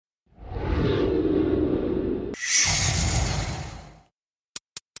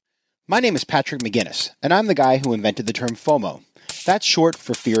My name is Patrick McGinnis, and I'm the guy who invented the term FOMO. That's short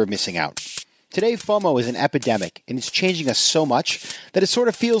for fear of missing out. Today, FOMO is an epidemic, and it's changing us so much that it sort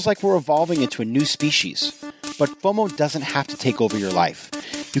of feels like we're evolving into a new species. But FOMO doesn't have to take over your life.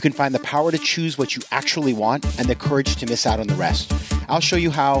 You can find the power to choose what you actually want and the courage to miss out on the rest. I'll show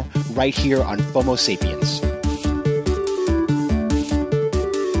you how right here on FOMO Sapiens.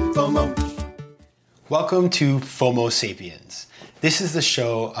 FOMO. Welcome to FOMO Sapiens. This is the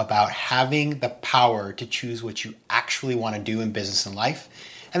show about having the power to choose what you actually want to do in business and life,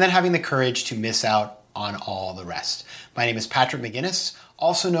 and then having the courage to miss out on all the rest. My name is Patrick McGinnis,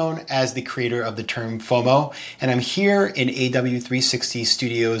 also known as the creator of the term FOMO, and I'm here in AW360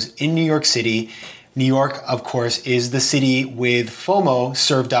 Studios in New York City. New York, of course, is the city with FOMO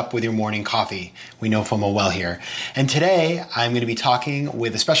served up with your morning coffee. We know FOMO well here. And today, I'm going to be talking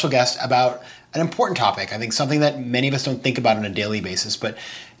with a special guest about an important topic. I think something that many of us don't think about on a daily basis, but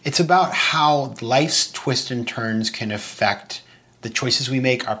it's about how life's twists and turns can affect the choices we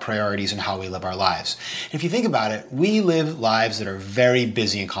make, our priorities, and how we live our lives. And if you think about it, we live lives that are very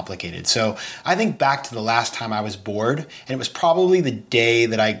busy and complicated. So I think back to the last time I was bored, and it was probably the day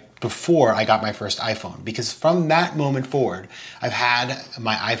before I got my first iPhone, because from that moment forward, I've had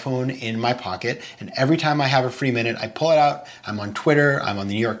my iPhone in my pocket, and every time I have a free minute, I pull it out. I'm on Twitter, I'm on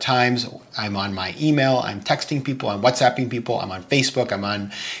the New York Times, I'm on my email, I'm texting people, I'm WhatsApping people, I'm on Facebook, I'm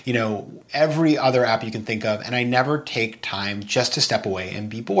on, every other app you can think of, and I never take time just to step away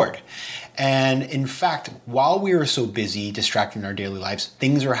and be bored. And in fact, while we are so busy distracting our daily lives,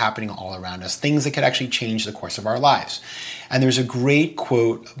 things are happening all around us, things that could actually change the course of our lives. And there's a great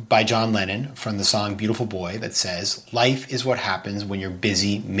quote by John Lennon from the song Beautiful Boy that says, "Life is what happens when you're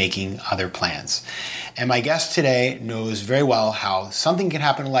busy making other plans." And my guest today knows very well how something can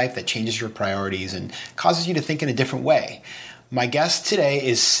happen in life that changes your priorities and causes you to think in a different way. My guest today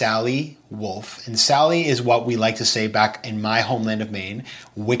is Sally Wolf, and Sally is what we like to say back in my homeland of Maine,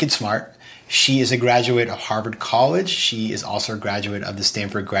 wicked smart. She is a graduate of Harvard College. She is also a graduate of the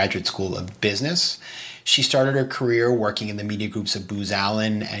Stanford Graduate School of Business. She started her career working in the media groups of Booz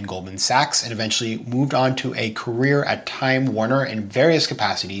Allen and Goldman Sachs, and eventually moved on to a career at Time Warner in various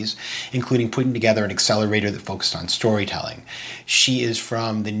capacities, including putting together an accelerator that focused on storytelling. She is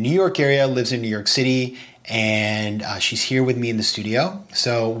from the New York area, lives in New York City, and she's here with me in the studio.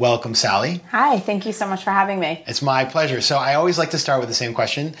 So welcome, Sally. Hi, thank you so much for having me. It's my pleasure. So I always like to start with the same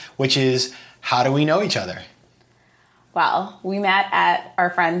question, which is, how do we know each other? Well, we met at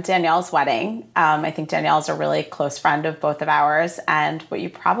our friend Danielle's wedding. I think Danielle's a really close friend of both of ours. And what you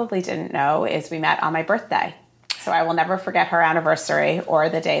probably didn't know is we met on my birthday. So I will never forget her anniversary or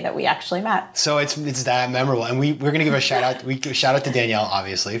the day that we actually met. So it's that memorable. And we're going to give a shout out. We give a shout out to Danielle,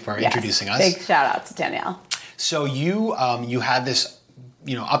 obviously, for introducing us. Big shout out to Danielle. So you had this,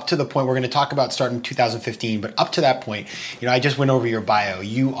 up to the point, we're going to talk about starting in 2015, but up to that point, I just went over your bio.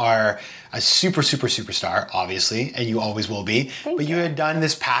 You are a superstar, obviously, and you always will be. Thank but you. You had done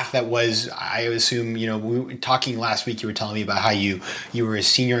this path that was, I assume, we were talking last week, you were telling me about how you were a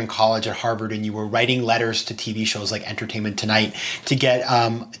senior in college at Harvard and you were writing letters to TV shows like Entertainment Tonight to get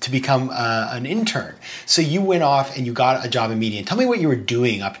to become an intern. So you went off and you got a job in media. And tell me what you were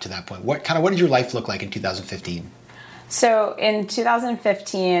doing up to that point. What did your life look like in 2015? So in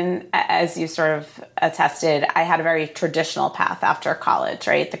 2015, as you sort of attested, I had a very traditional path after college,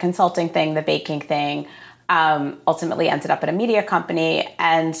 right? The consulting thing, the baking thing, ultimately ended up at a media company.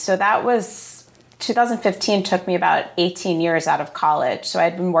 And so 2015 took me about 18 years out of college. So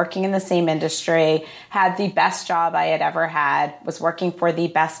I'd been working in the same industry, had the best job I had ever had, was working for the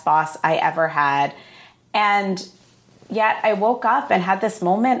best boss I ever had. And yet I woke up and had this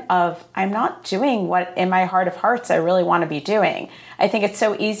moment of, I'm not doing what in my heart of hearts I really want to be doing. I think it's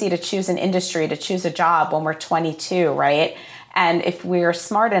so easy to choose an industry, to choose a job when we're 22, right? And if we're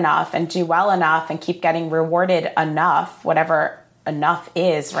smart enough and do well enough and keep getting rewarded enough, whatever enough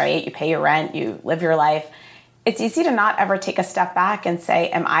is, right? You pay your rent, you live your life. It's easy to not ever take a step back and say,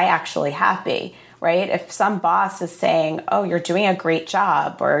 am I actually happy? Right? If some boss is saying, oh, you're doing a great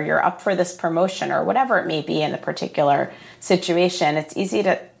job, or you're up for this promotion, or whatever it may be in the particular situation, it's easy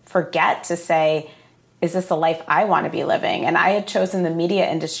to forget to say, is this the life I want to be living? And I had chosen the media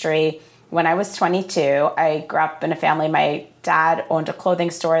industry when I was 22. I grew up in a family. My dad owned a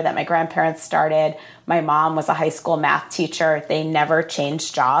clothing store that my grandparents started. My mom was a high school math teacher. They never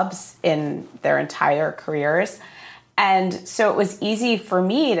changed jobs in their entire careers. And so it was easy for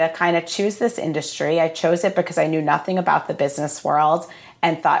me to kind of choose this industry. I chose it because I knew nothing about the business world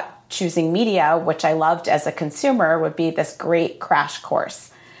and thought choosing media, which I loved as a consumer, would be this great crash course.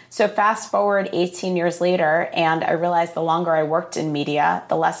 So fast forward 18 years later, and I realized the longer I worked in media,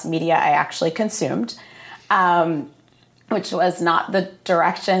 the less media I actually consumed, which was not the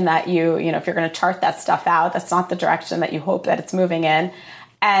direction that if you're going to chart that stuff out, that's not the direction that you hope that it's moving in.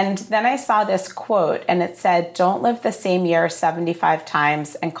 And then I saw this quote, and it said, "Don't live the same year 75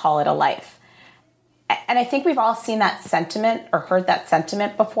 times and call it a life." And I think we've all seen that sentiment or heard that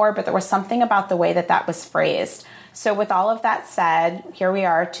sentiment before, but there was something about the way that that was phrased. So with all of that said, here we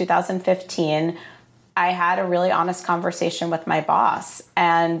are, 2015. I had a really honest conversation with my boss,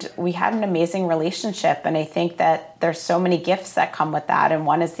 and we had an amazing relationship. And I think that there's so many gifts that come with that. And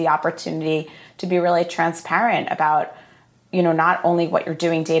one is the opportunity to be really transparent about, not only what you're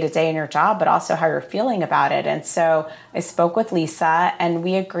doing day to day in your job, but also how you're feeling about it. And so I spoke with Lisa, and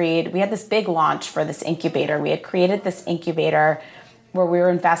we agreed. We had this big launch for this incubator. We had created this incubator where we were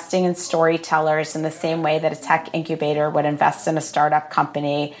investing in storytellers in the same way that a tech incubator would invest in a startup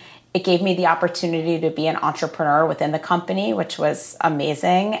company. It gave me the opportunity to be an entrepreneur within the company, which was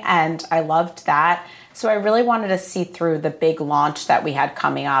amazing. And I loved that. So I really wanted to see through the big launch that we had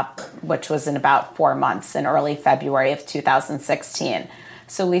coming up, which was in about 4 months in early February of 2016.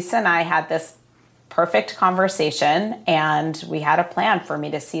 So Lisa and I had this perfect conversation, and we had a plan for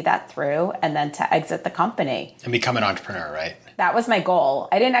me to see that through and then to exit the company. And become an entrepreneur, right? That was my goal.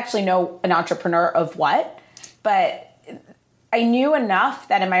 I didn't actually know an entrepreneur of what, but I knew enough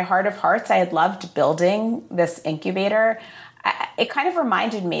that in my heart of hearts, I had loved building this incubator. It kind of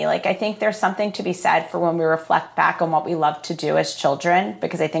reminded me, I think there's something to be said for when we reflect back on what we love to do as children,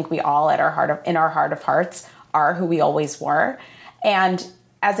 because I think we all in our heart of hearts are who we always were. And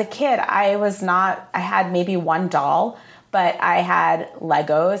as a kid, I had maybe one doll, but I had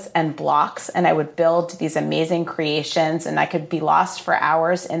Legos and blocks, and I would build these amazing creations, and I could be lost for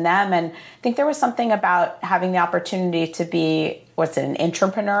hours in them. And I think there was something about having the opportunity to be, an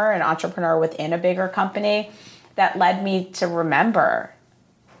entrepreneur within a bigger company that led me to remember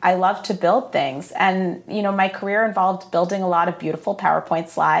I love to build things. And, my career involved building a lot of beautiful PowerPoint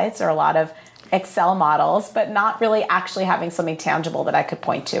slides or a lot of Excel models, but not really actually having something tangible that I could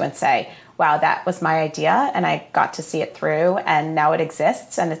point to and say, wow, that was my idea, and I got to see it through, and now it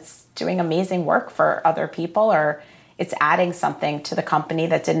exists, and it's doing amazing work for other people, or it's adding something to the company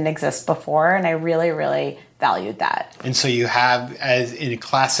that didn't exist before, and I really, really valued that. And so you have, as in a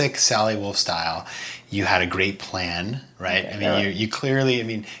classic Sally Wolf style, you had a great plan, right? You clearly,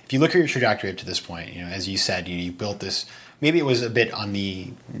 if you look at your trajectory up to this point, as you said, you built this. Maybe it was a bit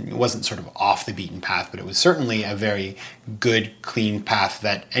it wasn't sort of off the beaten path, but it was certainly a very good, clean path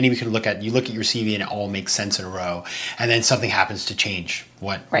that anybody could look at. You look at your CV and it all makes sense in a row. And then something happens to change.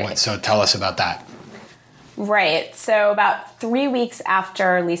 So tell us about that. Right. So about 3 weeks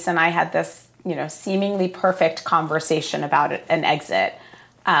after Lisa and I had this, seemingly perfect conversation about an exit,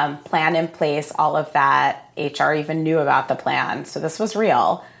 plan in place, all of that, HR even knew about the plan. So this was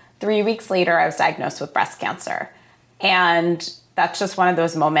real. 3 weeks later, I was diagnosed with breast cancer. And that's just one of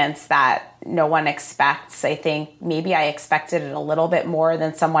those moments that no one expects. I think maybe I expected it a little bit more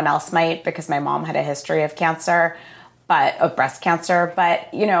than someone else might, because my mom had a history of breast cancer. But,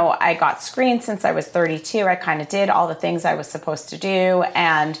 I got screened since I was 32. I kind of did all the things I was supposed to do.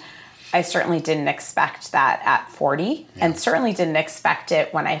 And I certainly didn't expect that at 40, and certainly didn't expect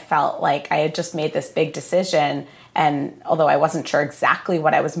it when I felt like I had just made this big decision. And although I wasn't sure exactly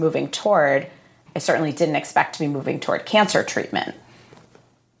what I was moving toward, I certainly didn't expect to be moving toward cancer treatment.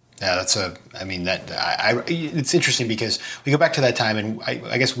 Yeah, it's interesting because we go back to that time, and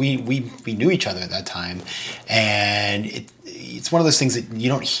I guess we knew each other at that time, and it's one of those things that you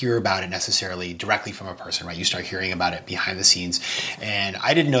don't hear about it necessarily directly from a person, right? You start hearing about it behind the scenes, and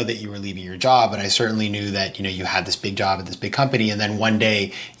I didn't know that you were leaving your job, but I certainly knew that you had this big job at this big company, and then one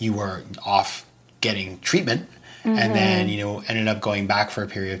day you were off getting treatment. Mm-hmm. And then, ended up going back for a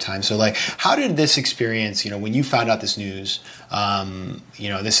period of time. So, how did this experience, when you found out this news,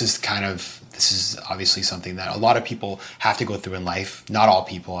 this is obviously something that a lot of people have to go through in life. Not all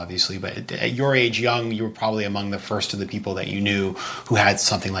people, obviously, but at your age, young, you were probably among the first of the people that you knew who had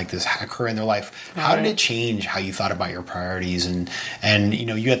something like this occur in their life. Right. How did it change how you thought about your priorities? And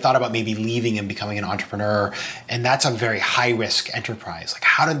you had thought about maybe leaving and becoming an entrepreneur, and that's a very high-risk enterprise.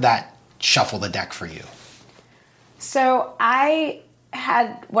 How did that shuffle the deck for you? So I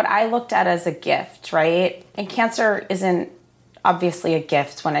had what I looked at as a gift, right? And cancer isn't obviously a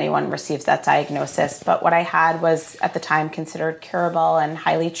gift when anyone receives that diagnosis, but what I had was at the time considered curable and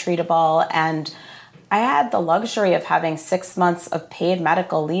highly treatable. And I had the luxury of having 6 months of paid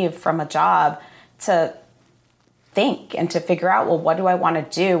medical leave from a job to think and to figure out, well, what do I want to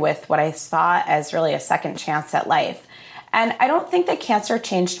do with what I saw as really a second chance at life? And I don't think that cancer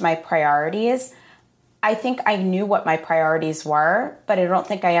changed my priorities. I think I knew what my priorities were, but I don't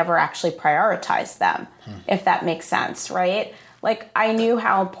think I ever actually prioritized them, if that makes sense, right? Like, I knew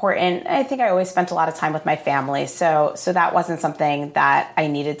how important, I think I always spent a lot of time with my family. So that wasn't something that I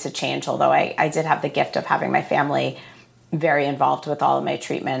needed to change, although I did have the gift of having my family very involved with all of my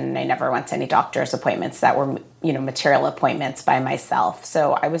treatment. And I never went to any doctor's appointments that were, material appointments by myself.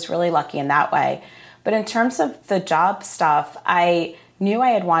 So I was really lucky in that way. But in terms of the job stuff, I knew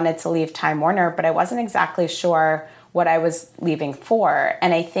I had wanted to leave Time Warner, but I wasn't exactly sure what I was leaving for.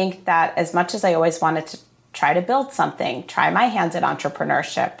 And I think that as much as I always wanted to try to build something, try my hands at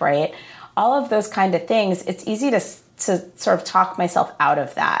entrepreneurship, right? All of those kind of things, it's easy to sort of talk myself out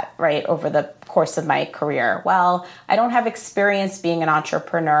of that, right, over the course of my career. Well, I don't have experience being an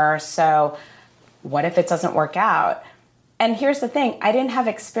entrepreneur, so what if it doesn't work out? And here's the thing, I didn't have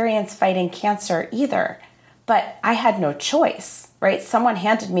experience fighting cancer either, but I had no choice, right? Someone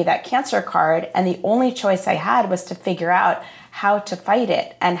handed me that cancer card, and the only choice I had was to figure out how to fight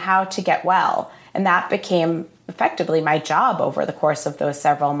it and how to get well. And that became effectively my job over the course of those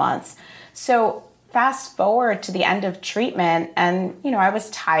several months. So fast forward to the end of treatment, and, I was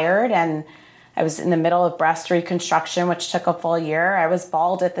tired, and I was in the middle of breast reconstruction, which took a full year. I was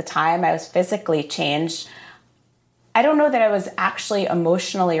bald at the time. I was physically changed. I don't know that I was actually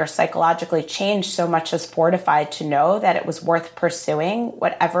emotionally or psychologically changed so much as fortified to know that it was worth pursuing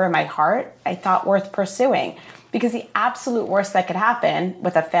whatever in my heart I thought worth pursuing. Because the absolute worst that could happen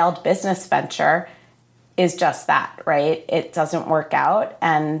with a failed business venture is just that, right? It doesn't work out.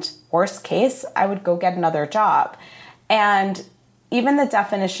 And worst case, I would go get another job. And even the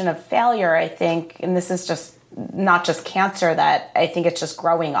definition of failure, I think, and this is just not just cancer, that I think it's just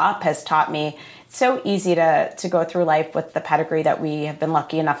growing up has taught me. It's so easy to go through life with the pedigree that we have been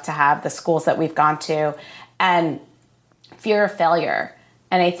lucky enough to have, the schools that we've gone to, and fear of failure.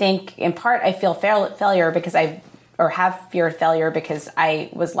 And I think in part I feel failure because have fear of failure because I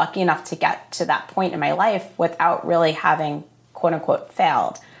was lucky enough to get to that point in my life without really having quote unquote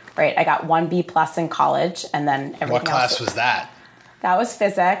failed, right? I got 1 B+ in college, and then everything What class was that? That was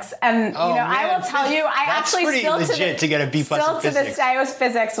physics. And, I will tell you, I That's actually pretty still legit to get a B+ in still to physics. this day, I was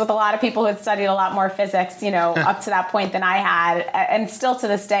physics with a lot of people who had studied a lot more physics, up to that point than I had. And still to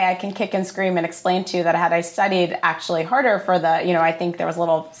this day, I can kick and scream and explain to you that had I studied actually harder for the, I think there was a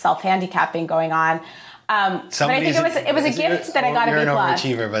little self-handicapping going on. But I think it was a gift that I got a B+. You're an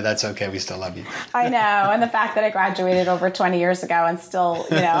overachiever, but that's okay. We still love you. I know. And the fact that I graduated over 20 years ago and still,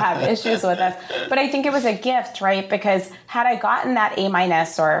 have issues with us. But I think it was a gift, right? Because had I gotten that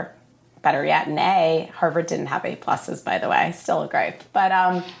A-, or better yet, an A, Harvard didn't have A+, by the way, still a gripe. But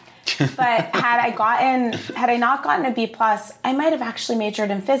had I not gotten a B+, I might have actually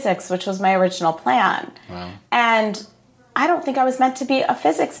majored in physics, which was my original plan. Wow. And I don't think I was meant to be a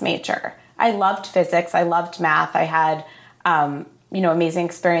physics major. I loved physics. I loved math. I had, amazing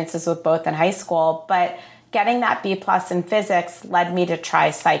experiences with both in high school. But getting that B+ in physics led me to try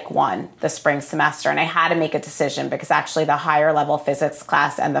Psych 1 the spring semester. And I had to make a decision because actually the higher level physics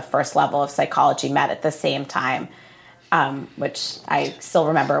class and the first level of psychology met at the same time, which I still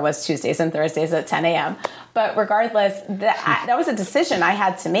remember was Tuesdays and Thursdays at 10 a.m. But regardless, that was a decision I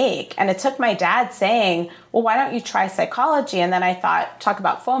had to make. And it took my dad saying, well, why don't you try psychology? And then I thought, talk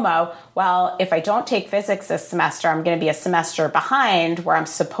about FOMO. Well, if I don't take physics this semester, I'm going to be a semester behind where I'm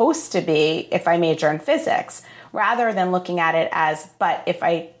supposed to be if I major in physics, rather than looking at it as, but if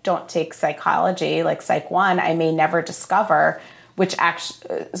I don't take psychology, like Psych 1, I may never discover, which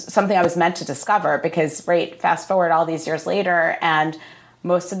actually something I was meant to discover, because fast forward all these years later, and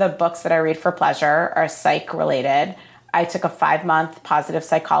most of the books that I read for pleasure are psych related. I took a 5-month positive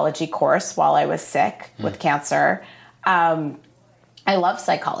psychology course while I was sick with cancer. I love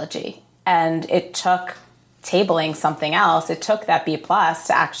psychology, and it took tabling something else. It took that B+ to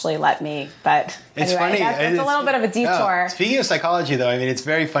actually let me, but it's anyway, funny. It's a little bit of a detour. Speaking of psychology, though, it's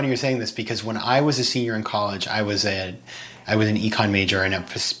very funny you're saying this, because when I was a senior in college, I was an econ major in a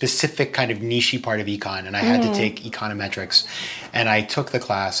specific kind of niche part of econ, and I had to take econometrics, and I took the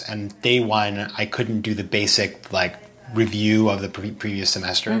class, and day one I couldn't do the basic review of the previous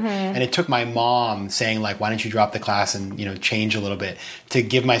semester, and it took my mom saying why don't you drop the class and change a little bit to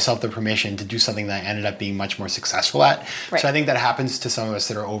give myself the permission to do something that I ended up being much more successful at. Right. So I think that happens to some of us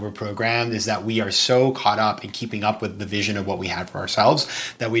that are over-programmed, is that we are so caught up in keeping up with the vision of what we had for ourselves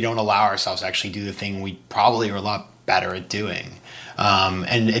that we don't allow ourselves to actually do the thing we probably are a lot better at doing.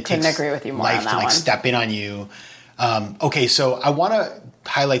 And it Couldn't takes agree with you more life on that to one. step in on you. Okay, so I want to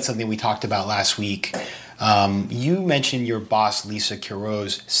highlight something we talked about last week. You mentioned your boss, Lisa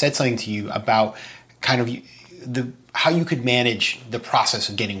Quiroz, said something to you about kind of how you could manage the process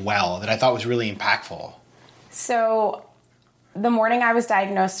of getting well that I thought was really impactful. So the morning I was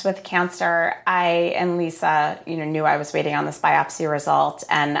diagnosed with cancer, I and Lisa, knew I was waiting on this biopsy result,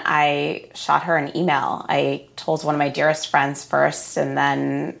 and I shot her an email. I told one of my dearest friends first, and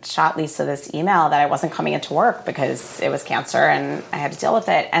then shot Lisa this email that I wasn't coming into work because it was cancer and I had to deal with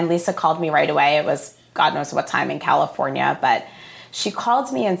it. And Lisa called me right away. It was God knows what time in California, but she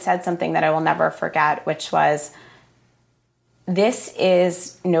called me and said something that I will never forget, which was, "This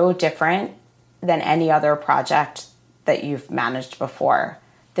is no different than any other project that you've managed before.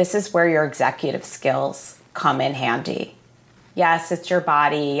 This is where your executive skills come in handy. Yes, it's your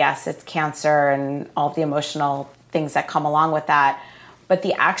body. Yes, it's cancer and all the emotional things that come along with that. But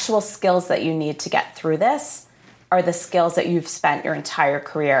the actual skills that you need to get through this are the skills that you've spent your entire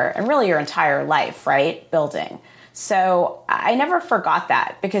career and really your entire life, right, building." So I never forgot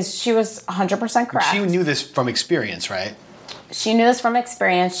that because she was 100% correct. She knew this from experience, right? She knew this from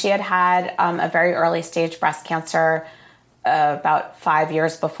experience. She had a very early stage breast cancer about 5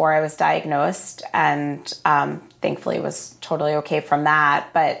 years before I was diagnosed, and thankfully was totally okay from that.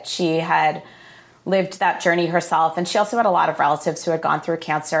 But she had lived that journey herself, and she also had a lot of relatives who had gone through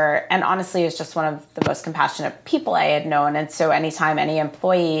cancer, and honestly is just one of the most compassionate people I had known. And so anytime any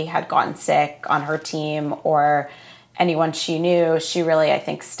employee had gotten sick on her team or anyone she knew, she really, I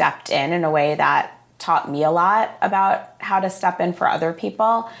think, stepped in a way that taught me a lot about how to step in for other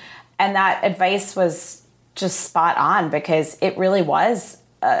people. And that advice was just spot on because it really was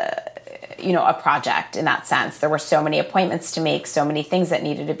a project in that sense. There were so many appointments to make, so many things that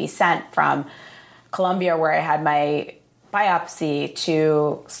needed to be sent from Columbia, where I had my biopsy,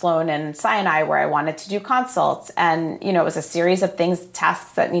 to Sloan and Sinai, where I wanted to do consults. And, it was a series of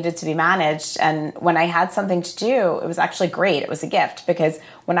tasks that needed to be managed. And when I had something to do, it was actually great. It was a gift because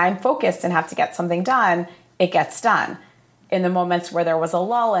when I'm focused and have to get something done, it gets done. In the moments where there was a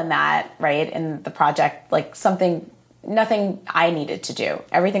lull in that, right, in the project, like nothing I needed to do.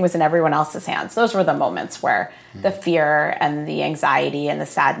 Everything was in everyone else's hands. Those were the moments where the fear and the anxiety and the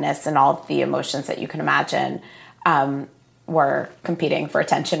sadness and all the emotions that you can imagine were competing for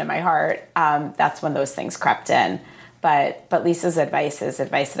attention in my heart. That's when those things crept in. But Lisa's advice is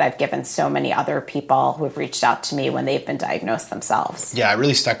advice that I've given so many other people who have reached out to me when they've been diagnosed themselves. Yeah, it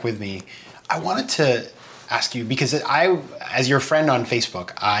really stuck with me. I wanted to ask you, because as your friend on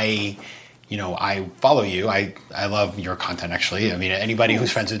Facebook, I follow you. I love your content, actually. I mean, anybody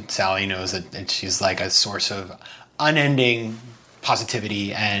who's friends with Sally knows that she's like a source of unending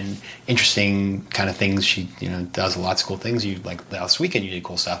positivity and interesting kind of things. She, does lots of cool things. You, like last weekend, you did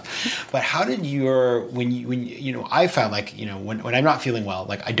cool stuff. But how did I found when I'm not feeling well,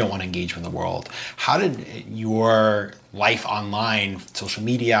 like I don't want to engage with the world. How did your life online, social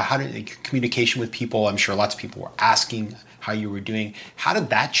media, how did communication with people? I'm sure lots of people were asking how you were doing. How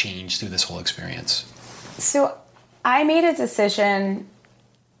did that change through this whole experience? So I made a decision.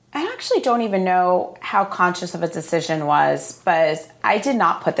 I actually don't even know how conscious of a decision was, but I did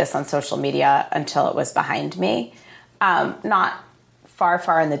not put this on social media until it was behind me. Not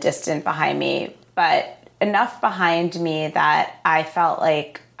far in the distant behind me, but enough behind me that I felt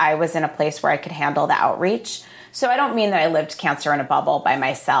like I was in a place where I could handle the outreach. So I don't mean that I lived cancer in a bubble by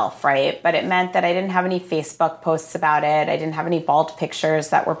myself, right? But it meant that I didn't have any Facebook posts about it. I didn't have any bald pictures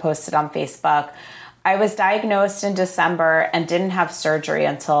that were posted on Facebook. I was diagnosed in December and didn't have surgery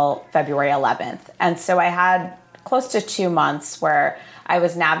until February 11th. And so I had close to 2 months where I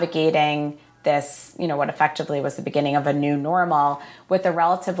was navigating this, what effectively was the beginning of a new normal with a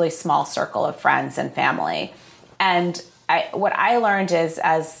relatively small circle of friends and family. And what I learned is,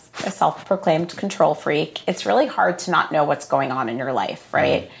 as a self-proclaimed control freak, it's really hard to not know what's going on in your life,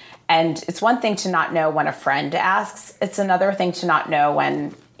 right? Mm-hmm. And it's one thing to not know when a friend asks. It's another thing to not know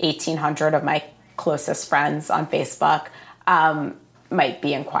when 1,800 of my closest friends on Facebook might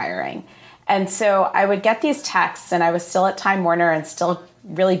be inquiring. And so I would get these texts, and I was still at Time Warner and still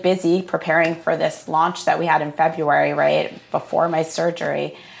really busy preparing for this launch that we had in February, right, before my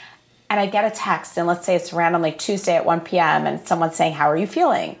surgery. And I get a text, and let's say it's randomly Tuesday at 1 p.m., and someone's saying, "How are you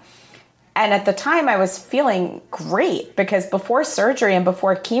feeling?" And at the time, I was feeling great because before surgery and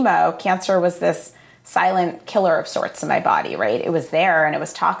before chemo, cancer was this silent killer of sorts in my body, right? It was there and it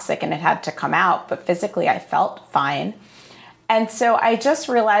was toxic and it had to come out, but physically I felt fine. And so I just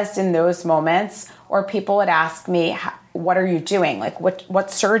realized in those moments, or people would ask me, "What are you doing? Like, what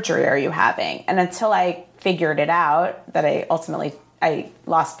surgery are you having?" And until I figured it out, that I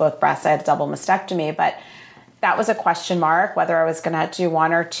lost both breasts, I had a double mastectomy, but that was a question mark, whether I was going to do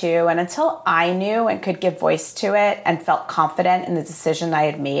one or two. And until I knew and could give voice to it and felt confident in the decision I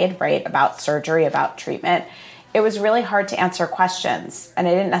had made, right, about surgery, about treatment, it was really hard to answer questions, and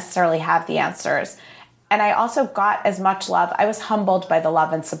I didn't necessarily have the answers. And I also got as much love. I was humbled by the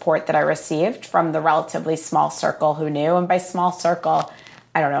love and support that I received from the relatively small circle who knew. And by small circle,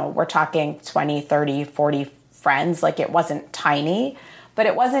 I don't know, we're talking 20, 30, 40 friends. Like, it wasn't tiny, but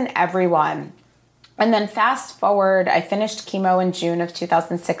it wasn't everyone. And then fast forward, I finished chemo in June of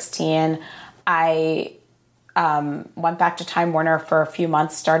 2016. I went back to Time Warner for a few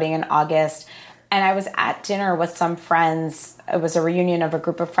months starting in August. And I was at dinner with some friends. It was a reunion of a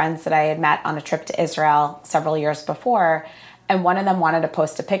group of friends that I had met on a trip to Israel several years before. And one of them wanted to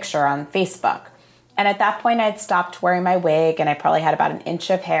post a picture on Facebook. And at that point, I had stopped wearing my wig and I probably had about an inch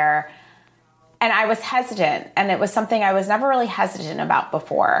of hair. And I was hesitant. And it was something I was never really hesitant about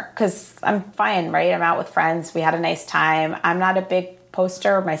before, because I'm fine, right? I'm out with friends. We had a nice time. I'm not a big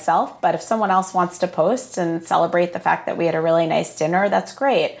poster myself, but if someone else wants to post and celebrate the fact that we had a really nice dinner, that's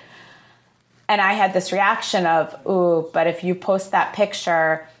great. And I had this reaction of, ooh, but if you post that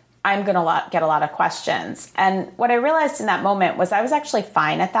picture, I'm going to get a lot of questions. And what I realized in that moment was I was actually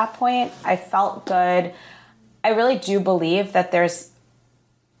fine at that point. I felt good. I really do believe that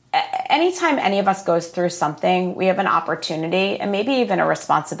anytime any of us goes through something, we have an opportunity and maybe even a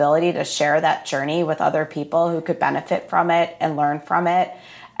responsibility to share that journey with other people who could benefit from it and learn from it.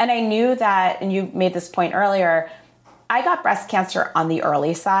 And I knew that, and you made this point earlier, I got breast cancer on the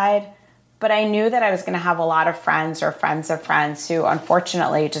early side. But I knew that I was going to have a lot of friends or friends of friends who,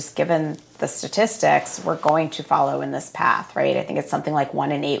 unfortunately, just given the statistics, were going to follow in this path, right? I think it's something like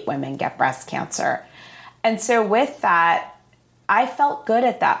 1 in 8 women get breast cancer. And so with that, I felt good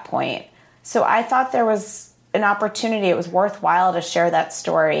at that point. So I thought there was an opportunity. It was worthwhile to share that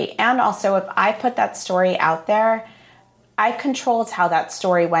story. And also, if I put that story out there, I controlled how that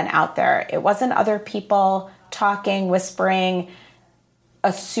story went out there. It wasn't other people talking, whispering,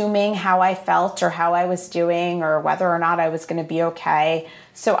 assuming how I felt or how I was doing or whether or not I was going to be okay.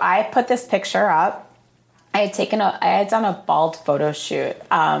 So I put this picture up. I had done a bald photo shoot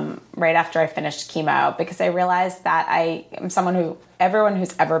right after I finished chemo, because I realized that I am someone who, everyone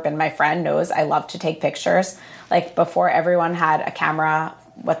who's ever been my friend knows I love to take pictures. Like, before everyone had a camera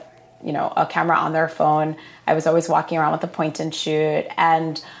with, a camera on their phone, I was always walking around with a point and shoot.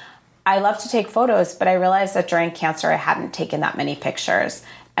 And I love to take photos, but I realized that during cancer, I hadn't taken that many pictures.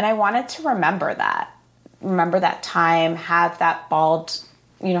 And I wanted to remember that time, have that bald,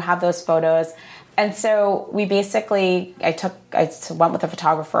 have those photos. And so we basically, I went with a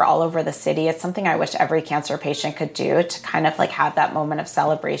photographer all over the city. It's something I wish every cancer patient could do, to kind of like have that moment of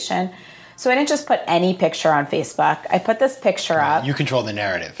celebration. So I didn't just put any picture on Facebook. I put this picture up. You control the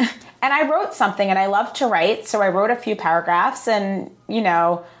narrative. And I wrote something, and I love to write. So I wrote a few paragraphs, and,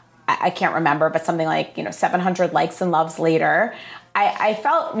 I can't remember, but something like, 700 likes and loves later. I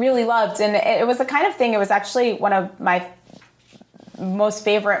felt really loved. And it was the kind of thing, it was actually one of my most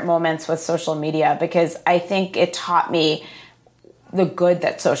favorite moments with social media, because I think it taught me the good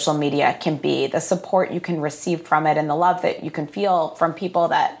that social media can be, the support you can receive from it, and the love that you can feel from people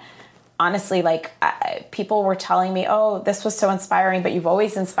that, honestly, people were telling me, oh, this was so inspiring, but you've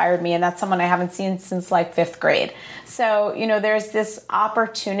always inspired me. And that's someone I haven't seen since 5th grade. So, there's this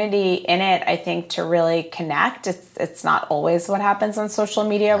opportunity in it, I think, to really connect. It's not always what happens on social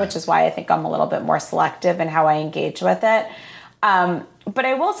media, which is why I think I'm a little bit more selective in how I engage with it. But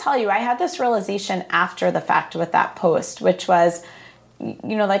I will tell you, I had this realization after the fact with that post, which was,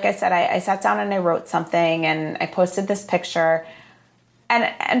 like I said, I sat down and I wrote something and I posted this picture.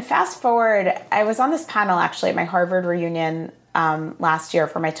 And fast forward, I was on this panel actually at my Harvard reunion last year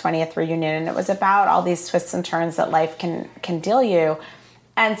for my 20th reunion, and it was about all these twists and turns that life can deal you.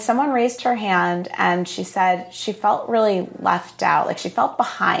 And someone raised her hand and she said she felt really left out, like she felt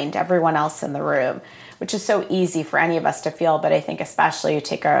behind everyone else in the room, which is so easy for any of us to feel. But I think especially you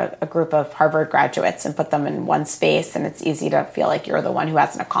take a group of Harvard graduates and put them in one space, and it's easy to feel like you're the one who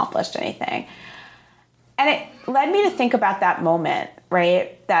hasn't accomplished anything. And it led me to think about that moment,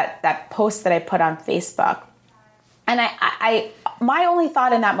 right? That post that I put on Facebook. And my only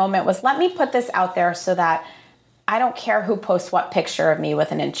thought in that moment was, let me put this out there so that I don't care who posts what picture of me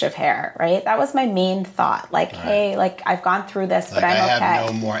with an inch of hair, right? That was my main thought. Like, right. Hey, I've gone through this, but I'm okay. I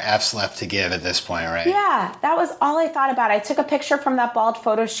have no more F's left to give at this point, right? Yeah, that was all I thought about. I took a picture from that bald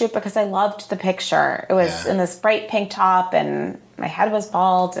photo shoot because I loved the picture. It was in this bright pink top and my head was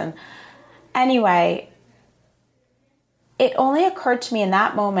bald. And anyway, it only occurred to me in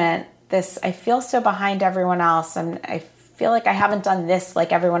that moment, I feel so behind everyone else, and I feel like I haven't done this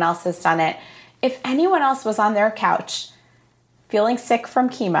like everyone else has done it. If anyone else was on their couch feeling sick from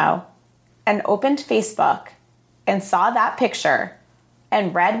chemo and opened Facebook and saw that picture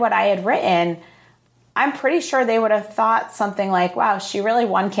and read what I had written, I'm pretty sure they would have thought something like, wow, she really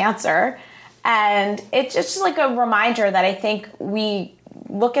won cancer. And it's just like a reminder that I think we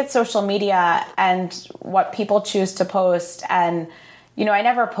look at social media and what people choose to post. And, I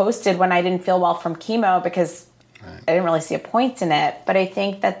never posted when I didn't feel well from chemo because I didn't really see a point in it. But I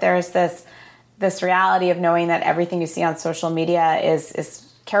think that there's this reality of knowing that everything you see on social media is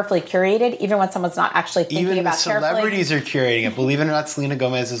carefully curated, even when someone's not actually thinking even about the celebrities are curating it. Believe it or not, Selena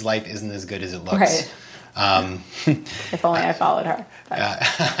Gomez's life isn't as good as it looks. Right. If only I followed her.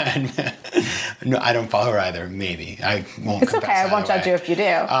 No, I don't follow her either. Maybe I won't. It's okay. I won't judge you if you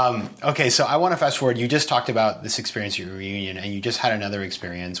do. Okay, so I want to fast forward. You just talked about this experience at your reunion, and you just had another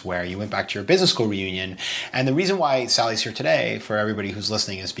experience where you went back to your business school reunion. And the reason why Sally's here today, for everybody who's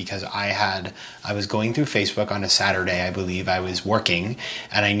listening, is because I was going through Facebook on a Saturday, I believe. I was working,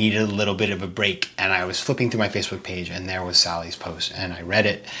 and I needed a little bit of a break. And I was flipping through my Facebook page, and there was Sally's post, and I read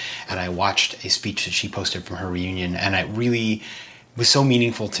it, and I watched a speech that she posted from her reunion, and it really was so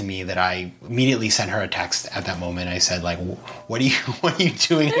meaningful to me that I immediately sent her a text at that moment. I said, like, what are you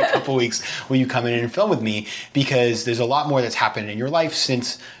doing in a couple weeks? Will you come in and film with me? Because there's a lot more that's happened in your life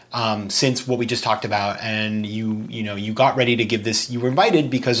since what we just talked about. And you got ready to give this. You were invited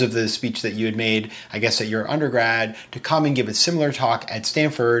because of the speech that you had made, I guess, at your undergrad, to come and give a similar talk at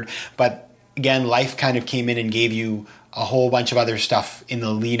Stanford. But again, life kind of came in and gave you a whole bunch of other stuff in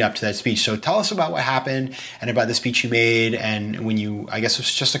the lead up to that speech. So tell us about what happened and about the speech you made, and when I guess it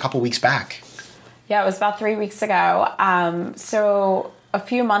was just a couple weeks back. Yeah, it was about 3 weeks ago. So a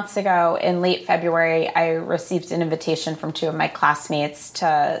few months ago in late February, I received an invitation from two of my classmates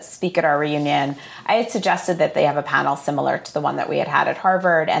to speak at our reunion. I had suggested that they have a panel similar to the one that we had at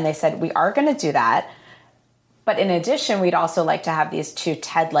Harvard, and they said, we are going to do that. But in addition, we'd also like to have these two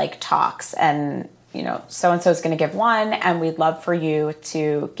TED-like talks, and so-and-so is going to give one, and we'd love for you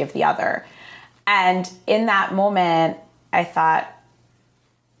to give the other. And in that moment, I thought,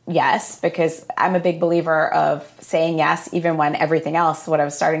 yes, because I'm a big believer of saying yes, even when everything else, what I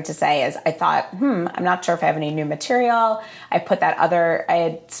was starting to say is, I thought, I'm not sure if I have any new material. I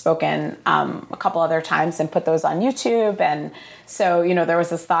had spoken a couple other times and put those on YouTube. And so, there was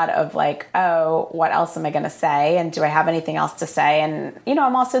this thought of like, oh, what else am I going to say? And do I have anything else to say? And,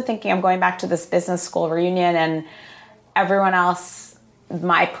 I'm also thinking I'm going back to this business school reunion, and everyone else,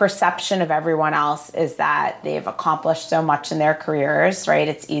 my perception of everyone else is that they've accomplished so much in their careers, right?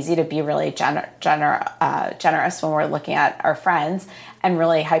 It's easy to be really generous when we're looking at our friends, and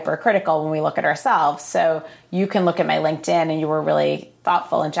really hypercritical when we look at ourselves. So you can look at my LinkedIn, and you were really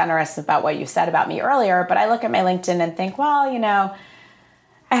thoughtful and generous about what you said about me earlier, but I look at my LinkedIn and think, well,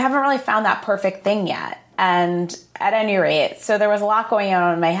 I haven't really found that perfect thing yet. And at any rate, so there was a lot going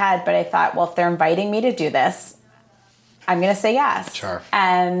on in my head, but I thought, well, if they're inviting me to do this, I'm going to say yes. Sure.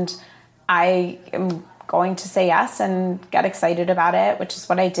 And I am going to say yes and get excited about it, which is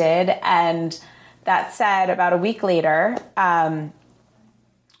what I did. And that said, about a week later,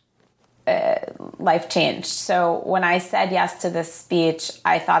 life changed. So when I said yes to this speech,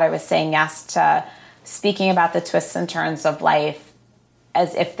 I thought I was saying yes to speaking about the twists and turns of life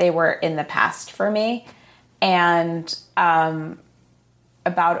as if they were in the past for me. And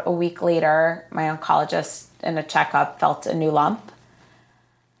about a week later, my oncologist in a checkup felt a new lump.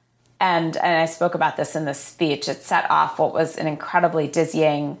 And I spoke about this in the speech. It set off what was an incredibly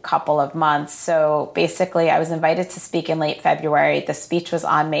dizzying couple of months. So basically, I was invited to speak in late February. The speech was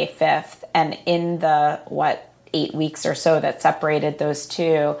on May 5th. And in the, 8 weeks or so that separated those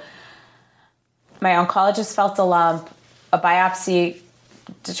two, my oncologist felt a lump. A biopsy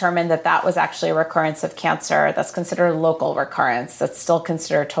determined that was actually a recurrence of cancer. That's considered a local recurrence. That's still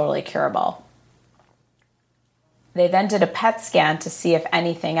considered totally curable. They then did a PET scan to see if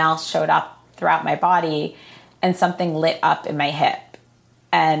anything else showed up throughout my body, and something lit up in my hip.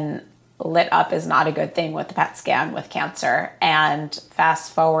 And lit up is not a good thing with the PET scan with cancer. And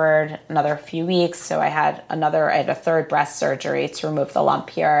fast forward another few weeks, so I had a third breast surgery to remove the lump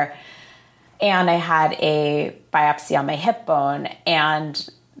here. And I had a biopsy on my hip bone, and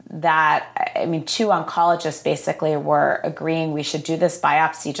two oncologists basically were agreeing we should do this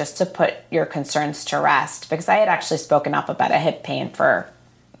biopsy just to put your concerns to rest, because I had actually spoken up about a hip pain for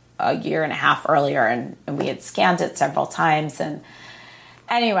a year and a half earlier, and we had scanned it several times. And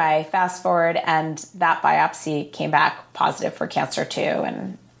anyway, fast forward, and that biopsy came back positive for cancer too.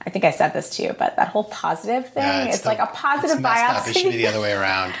 And I think I said this to you, but that whole positive thing, it's like a positive biopsy. It should be the other way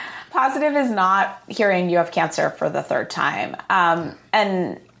around. Positive is not hearing you have cancer for the third time.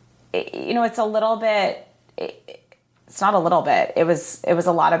 And it's a little bit, it's not a little bit, it was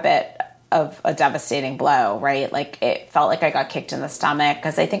a lot of bit of a devastating blow, right? Like it felt like I got kicked in the stomach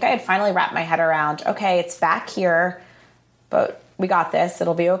because I think I had finally wrapped my head around, okay, it's back here, but we got this.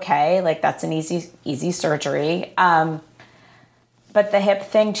 It'll be okay. Like that's an easy surgery. But the hip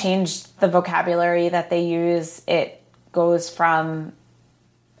thing changed the vocabulary that they use. It goes from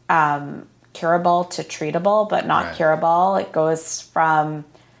curable to treatable, but not curable. It goes from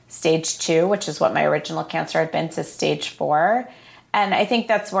stage 2, which is what my original cancer had been, to stage 4. And I think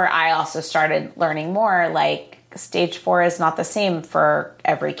that's where I also started learning more, like stage 4 is not the same for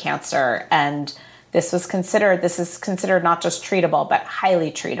every cancer. And this is considered not just treatable, but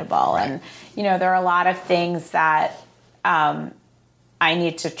highly treatable. Right. And, there are a lot of things that I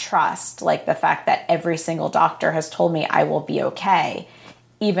need to trust, like the fact that every single doctor has told me I will be okay,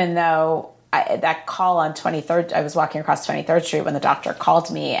 even though that call on 23rd, I was walking across 23rd Street when the doctor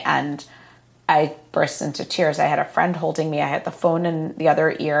called me and I burst into tears. I had a friend holding me. I had the phone in the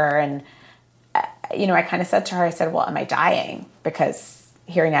other ear. And, I kind of said to her, I said, well, am I dying? Because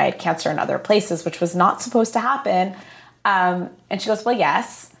hearing I had cancer in other places, which was not supposed to happen. And she goes, well,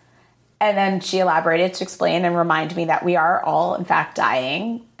 yes. And then she elaborated to explain and remind me that we are all, in fact,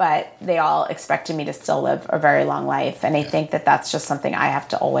 dying, but they all expected me to still live a very long life. And I think that that's just something I have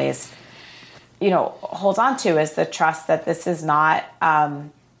to always, hold on to, is the trust that this is not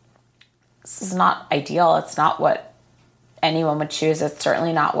ideal. It's not what anyone would choose. It's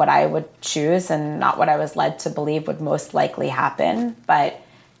certainly not what I would choose and not what I was led to believe would most likely happen. But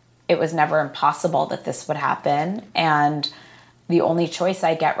it was never impossible that this would happen. And the only choice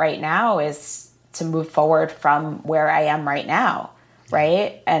I get right now is to move forward from where I am right now,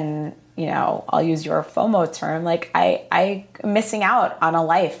 right? And, I'll use your FOMO term, like I'm missing out on a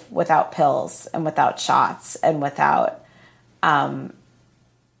life without pills and without shots and without the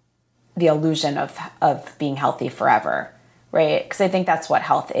illusion of being healthy forever, right? Because I think that's what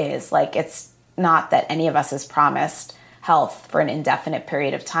health is. Like, it's not that any of us is promised health for an indefinite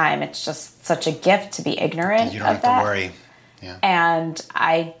period of time. It's just such a gift to be ignorant. You don't have to worry. Yeah. And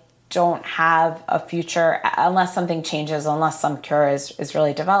I don't have a future unless something changes, unless some cure is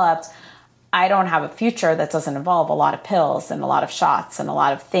really developed. I don't have a future that doesn't involve a lot of pills and a lot of shots and a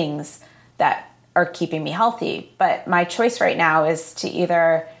lot of things that are keeping me healthy. But my choice right now is to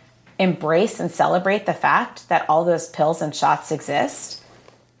either embrace and celebrate the fact that all those pills and shots exist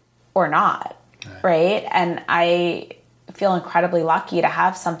or not, right? And I feel incredibly lucky to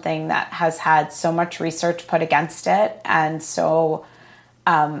have something that has had so much research put against it and so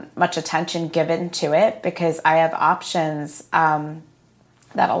much attention given to it, because I have options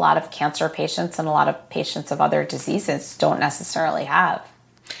that a lot of cancer patients and a lot of patients of other diseases don't necessarily have.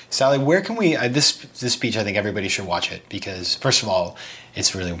 Sally, where can we, this speech, I think everybody should watch it because, first of all,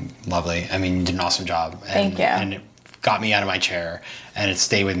 it's really lovely. I mean, you did an awesome job. Thank you. And it got me out of my chair and it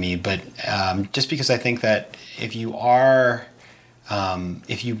stayed with me. But just because I think that if you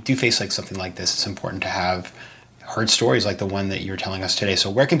do face like something like this, it's important to have heard stories like the one that you're telling us today. So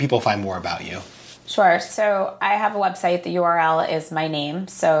where can people find more about you? Sure. So I have a website. The URL is my name.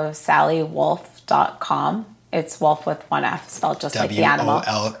 So sallywolf.com. It's Wolf with one F, spelled just like the animal.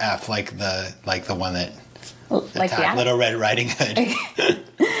 WOLF, like the one that like the animal. Little Red Riding Hood.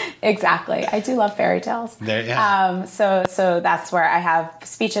 Exactly. I do love fairy tales. So that's where I have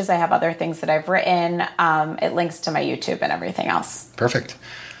speeches. I have other things that I've written. It links to my YouTube and everything else. Perfect.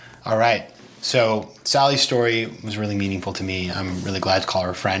 All right. So Sally's story was really meaningful to me. I'm really glad to call her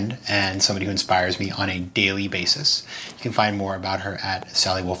a friend and somebody who inspires me on a daily basis. You can find more about her at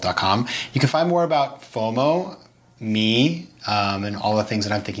sallywolf.com. You can find more about FOMO, me, and all the things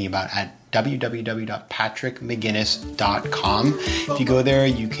that I'm thinking about at www.patrickmcginnis.com. If you go there,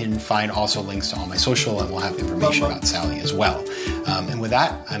 you can find also links to all my social, and we'll have information about Sally as well. And with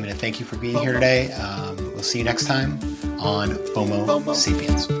that, I'm going to thank you for being here today. We'll see you next time on FOMO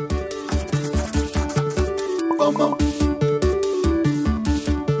Sapiens. FOMO.